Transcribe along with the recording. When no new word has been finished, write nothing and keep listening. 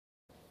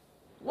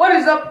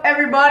up,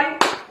 everybody?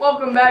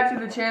 Welcome back to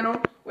the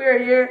channel. We are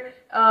here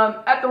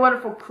at the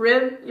wonderful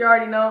crib. You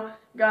already know.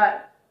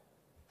 Got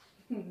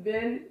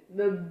Ben,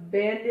 the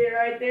bandit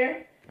right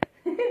there.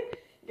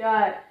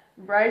 Got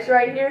Bryce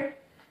right here.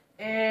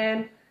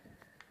 And,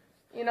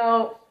 you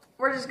know,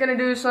 we're just going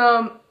to do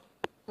some,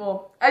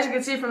 well, as you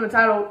can see from the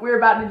title, we're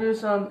about to do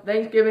some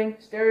Thanksgiving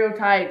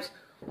stereotypes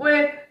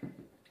with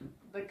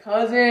the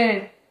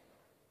cousin.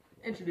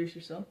 Introduce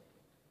yourself.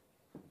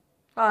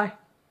 Hi.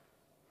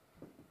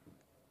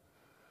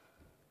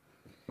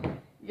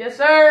 Yes,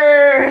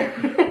 sir.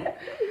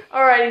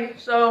 Alrighty,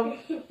 so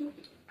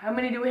how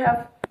many do we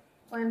have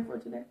planned for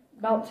today?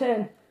 About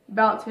 10.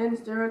 About 10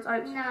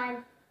 stereotypes?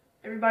 9.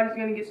 Everybody's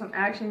gonna get some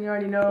action, you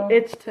already know.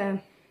 It's 10.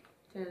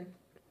 10.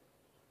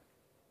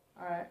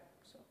 Alright,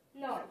 so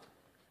No.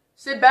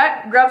 sit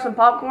back, grab some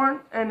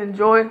popcorn, and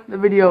enjoy the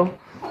video.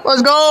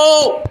 Let's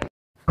go!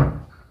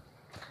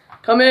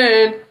 Come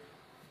in.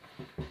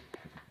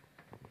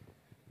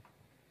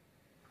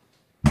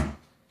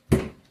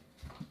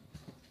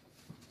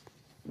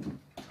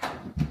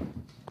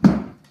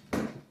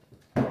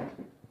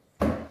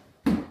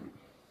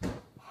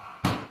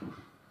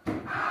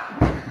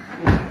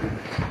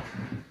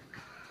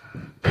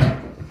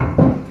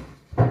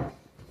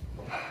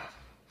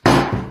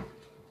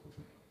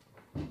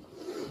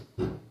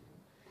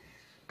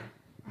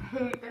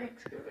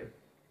 Thanksgiving.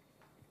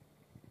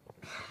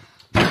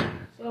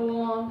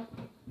 So,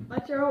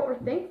 let's hear what we're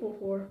thankful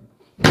for.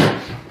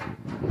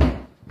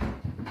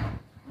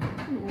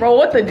 Bro,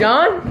 what the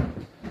John?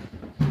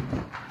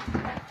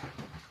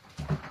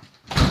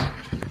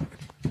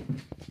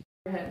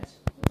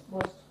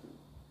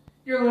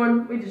 Dear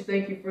Lord, we just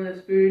thank you for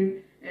this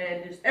food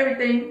and just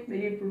everything that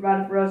you've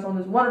provided for us on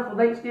this wonderful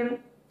Thanksgiving.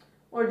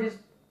 Lord, just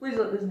please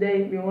let this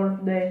day be a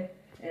wonderful day.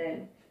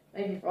 And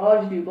thank you for all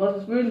that you do. Bless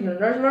this food and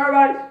nourish our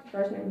bodies. In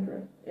Christ's name we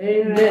pray.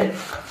 Amen.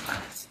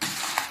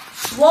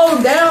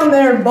 Slow down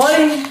there,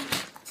 buddy.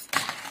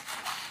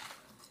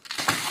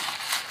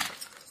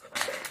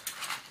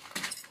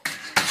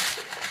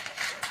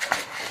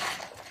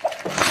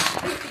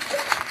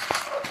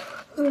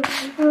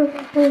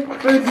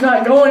 Food's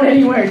not going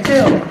anywhere,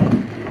 chill.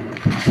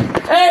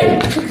 Hey!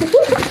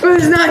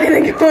 Food's not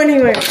gonna go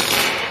anywhere.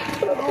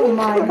 Oh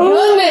my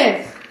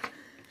Goodness!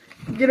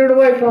 Get it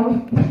away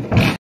from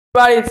him.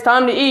 Everybody, it's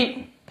time to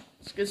eat.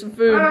 Let's get some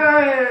food.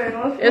 Alright,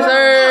 let's Yes, go.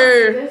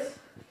 sir.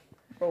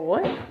 For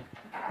what?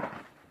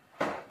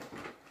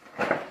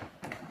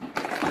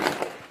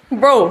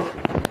 Bro.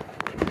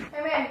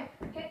 Hey man,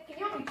 can you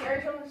help me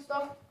carry some of this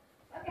stuff?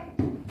 Okay.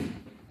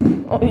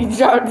 Oh,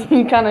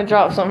 you kind of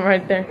dropped something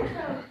right there.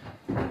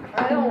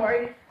 Alright, don't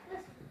worry.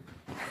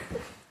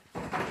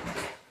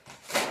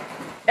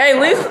 Hey,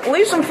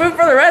 leave some food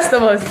for the rest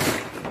of us.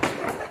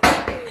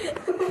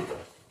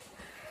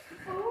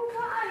 Oh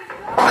my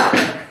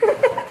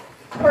god.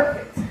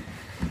 Perfect.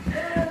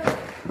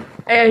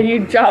 Hey, you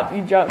dropped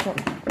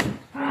something.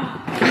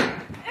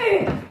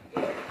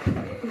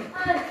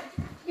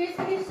 Excuse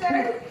me,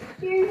 sir.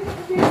 Here's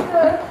the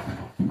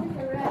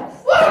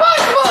rest. What am I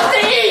supposed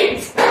to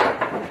eat?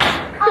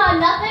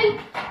 Nothing.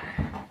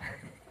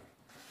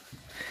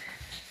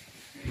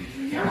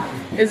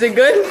 Is it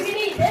good? You can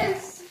eat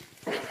this.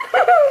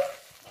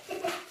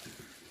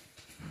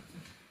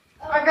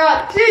 I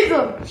got cheese.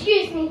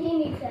 Excuse me, he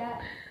needs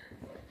that.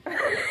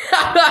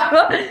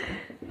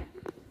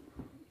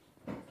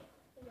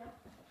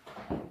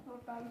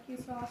 Barbecue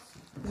sauce.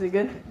 Is it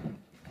good?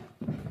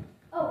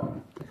 Oh,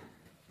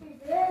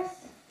 here's this.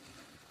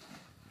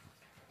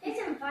 It's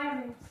some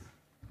vitamins.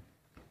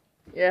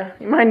 Yeah,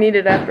 you might need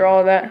it after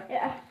all that.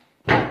 Yeah.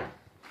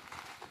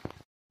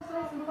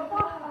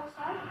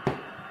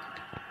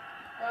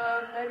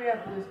 Maybe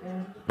after this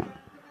game.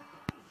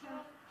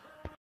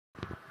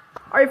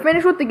 Are you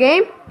finished with the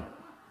game?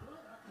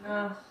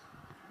 No.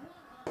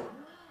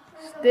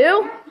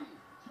 Still? No,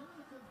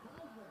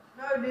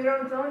 dude,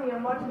 I'm telling you,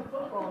 I'm watching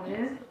football,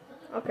 man.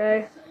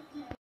 Okay.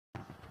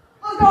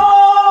 Let's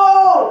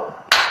go!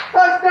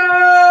 Touchdown!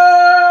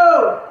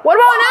 What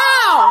about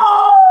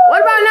now?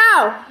 What about now?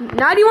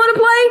 Now do you want to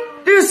play?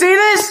 Do you see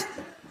this?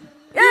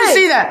 Do you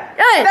see that?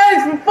 Yes. That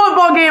is a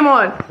football game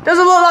on.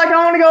 Doesn't look like I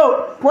want to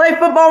go play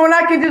football when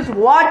I can just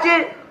watch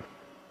it.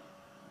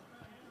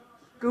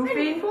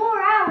 Goofy.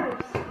 4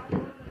 hours.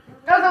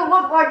 Doesn't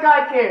look like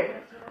I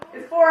care.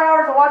 It's 4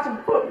 hours of watching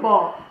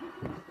football.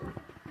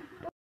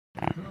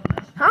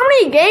 How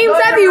many games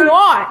have you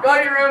watched? Go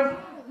to your room.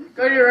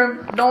 Go to your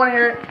room. Don't want to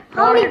hear it. Don't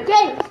How wanna many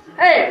hear it. games?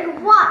 Hey,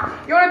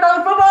 What? you want to throw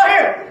the football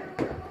here?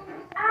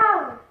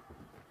 Ow.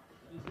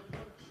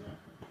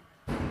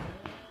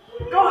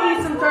 Go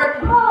eat some turkey.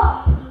 Oh.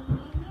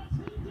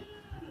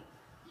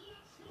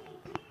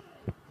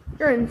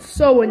 You're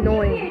so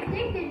annoying. You're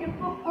addicted to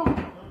football.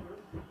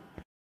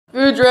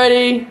 Food's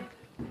ready.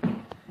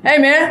 Hey,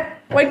 man,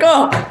 wake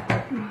up.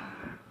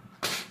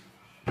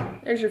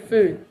 There's your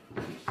food.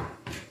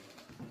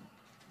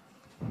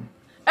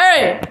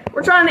 Hey,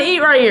 we're trying to eat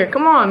right here.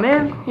 Come on,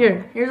 man.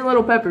 Here's a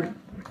little pepper.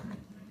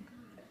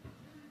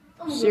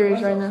 I'm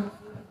serious right now.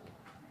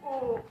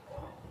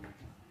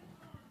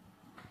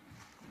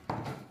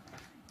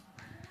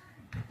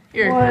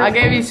 Here, I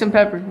gave you some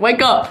pepper.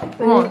 Wake up.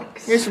 Come on.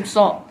 Here's some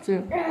salt,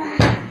 too.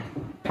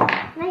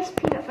 Nice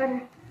peanut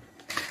butter.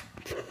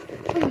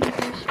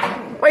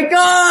 Wake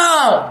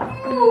up!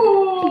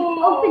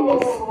 Open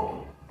this.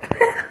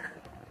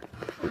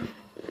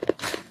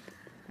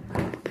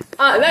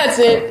 That's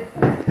it.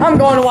 I'm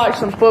going to watch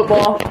some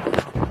football.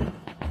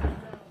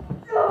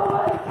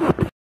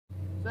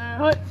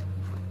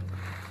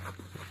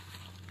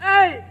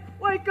 Hey,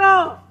 wake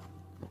up!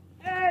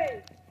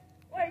 Hey,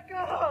 wake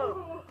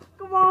up!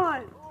 Come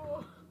on!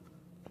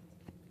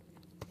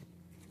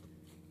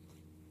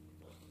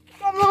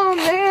 Come on,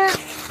 man!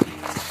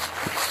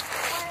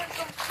 Playing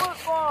some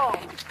football!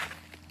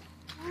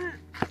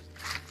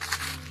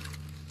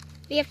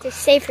 You have to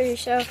say for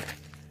yourself.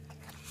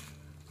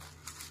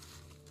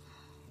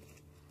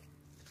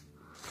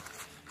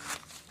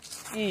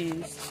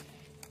 Jeez.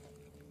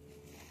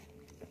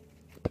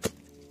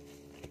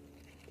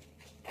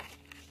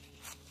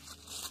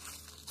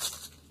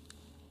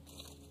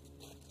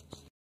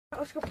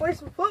 Let's go play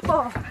some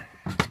football.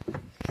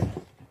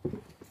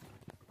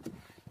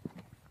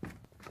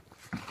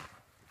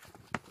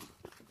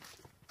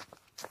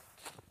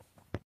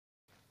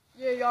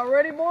 Yeah, y'all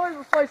ready, boys?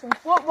 Let's play some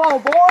football,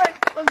 boys.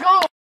 Let's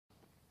go.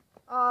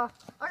 I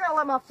gotta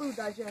let my food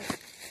digest.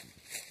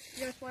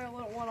 You guys play a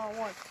little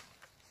one-on-one.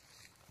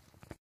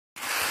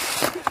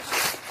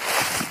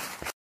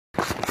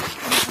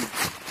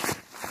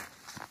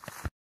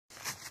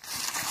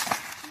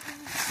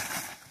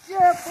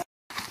 Yeah, boy.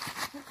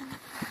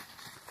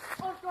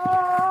 Let's go.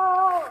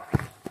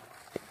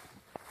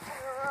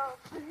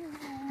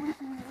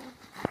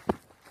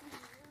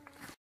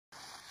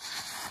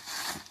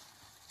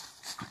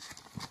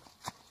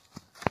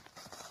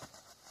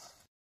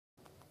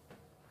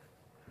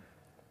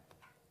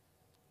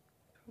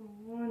 Come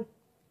on.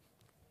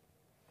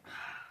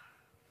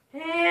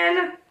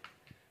 And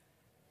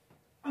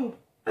oh,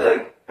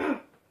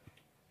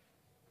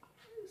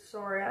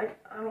 sorry, I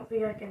don't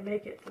think I can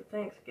make it to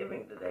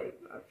Thanksgiving today.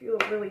 I feel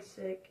really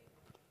sick.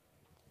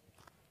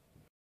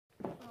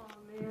 Oh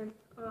man.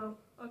 Oh,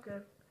 okay.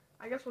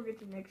 I guess we'll get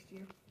to next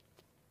year.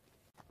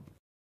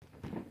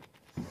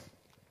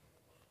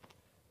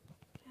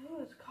 Who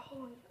is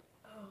calling?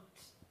 Oh,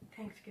 it's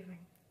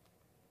Thanksgiving.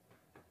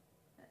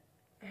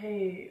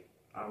 Hey,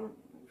 I'm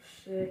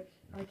sick.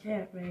 I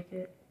can't make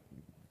it.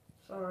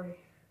 Sorry.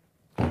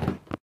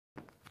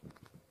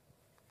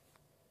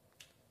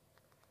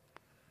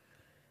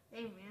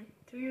 Hey man,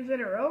 2 years in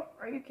a row?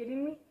 Are you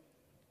kidding me?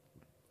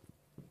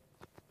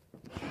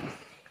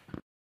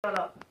 Shut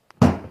up.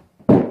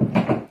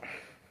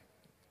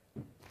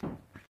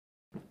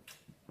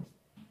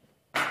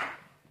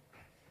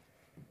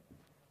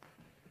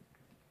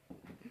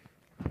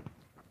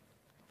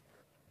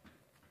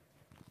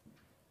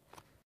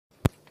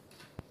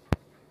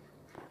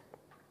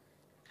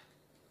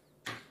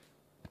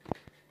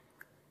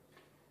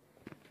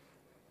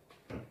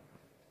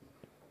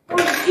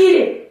 Eat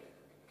it!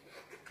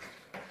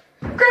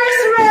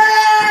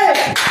 Christmas!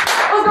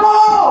 Let's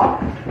go!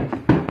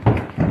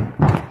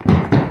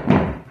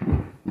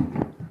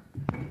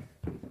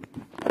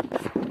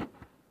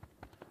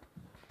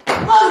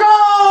 Let's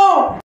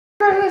go!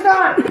 Christmas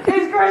time!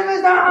 It's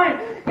Christmas time!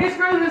 It's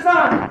Christmas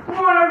time!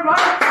 Come on,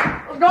 everybody!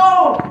 Let's go!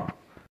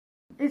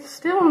 It's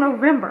still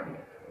November.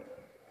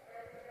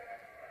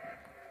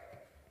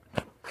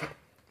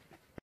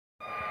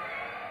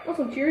 Want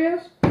some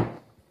Cheerios?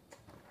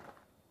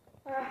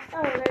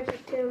 I'm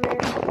allergic to them,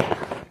 man.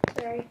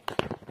 Sorry.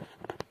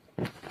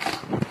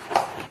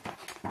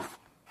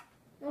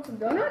 Want some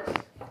donuts?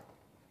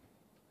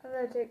 I'm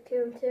allergic to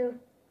them, too.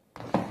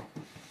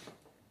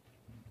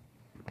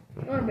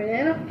 Want a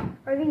banana?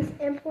 Are these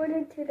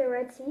imported to the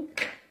Red Sea?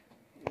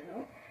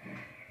 No.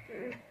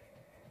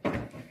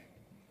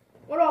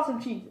 What about some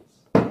cheeses?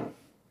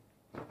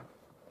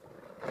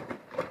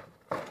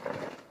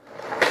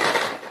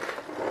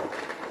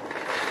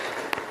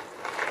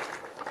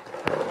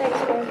 Thanks,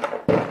 man.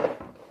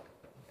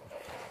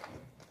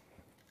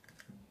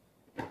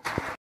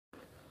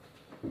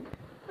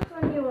 Which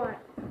one do you want?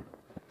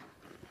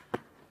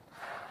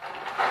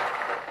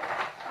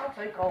 I'll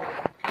take all of them.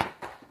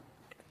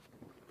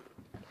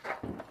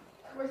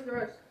 Where's the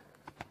rest?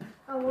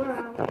 Oh, we're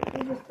out.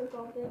 We just took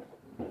all of it.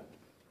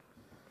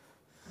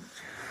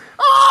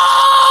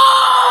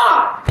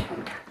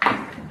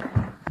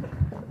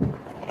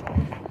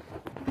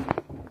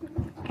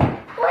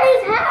 What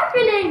is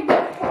happening?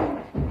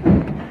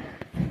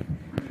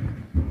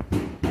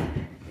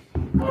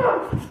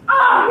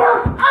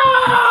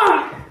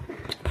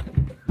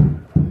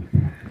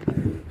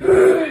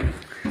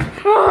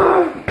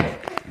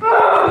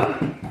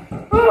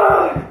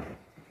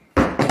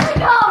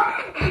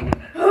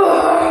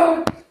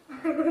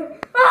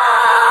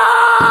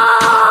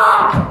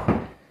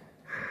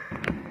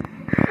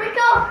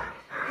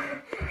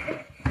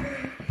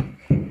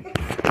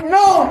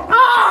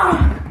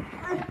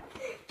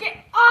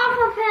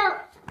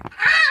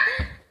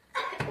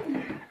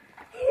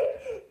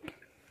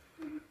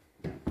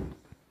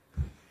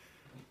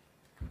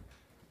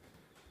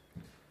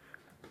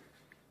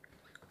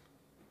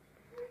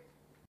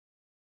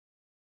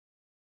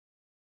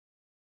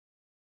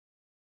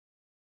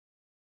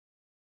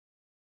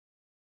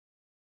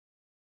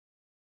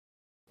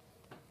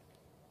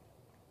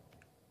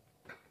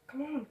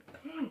 Come on,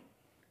 come on.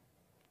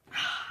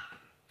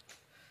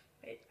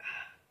 Wait.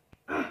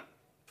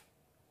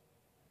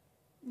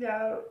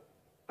 Yeah.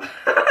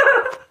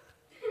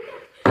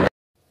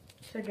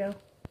 Should go.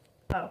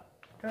 Oh,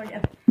 go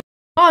again.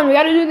 Come on, we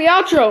gotta do the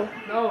outro.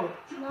 No.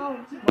 No.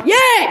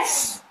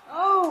 Yes!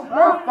 Oh,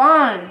 We're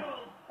fine.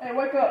 Hey,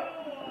 wake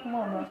up. Come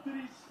on, bro.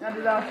 Gotta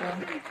do the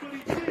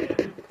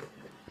outro.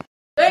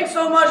 Thanks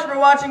so much for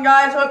watching,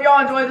 guys. Hope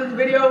y'all enjoyed this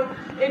video.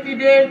 If you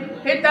did,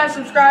 hit that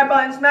subscribe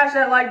button, smash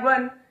that like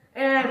button,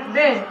 and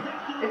Ben,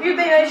 if you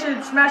think they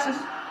should smash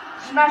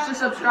the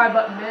subscribe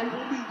button, Ben.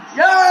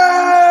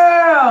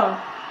 Yeah!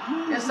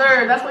 Yes,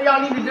 sir. That's what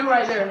y'all need to do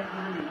right there.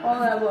 Follow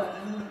that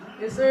button.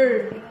 Yes,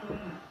 sir.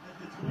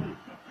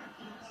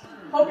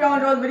 Hope y'all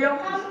enjoyed the video.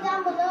 comment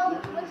down below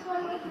which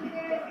one was your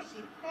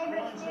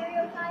favorite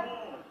stereotype.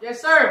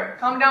 Yes, sir.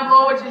 Comment down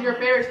below which is your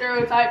favorite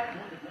stereotype.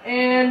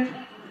 And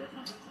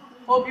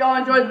hope y'all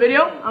enjoyed the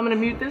video. I'm gonna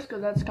mute this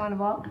because that's kind of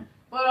hot.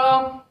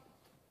 But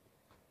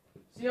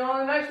see you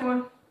on the next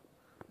one.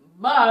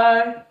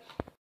 Bye.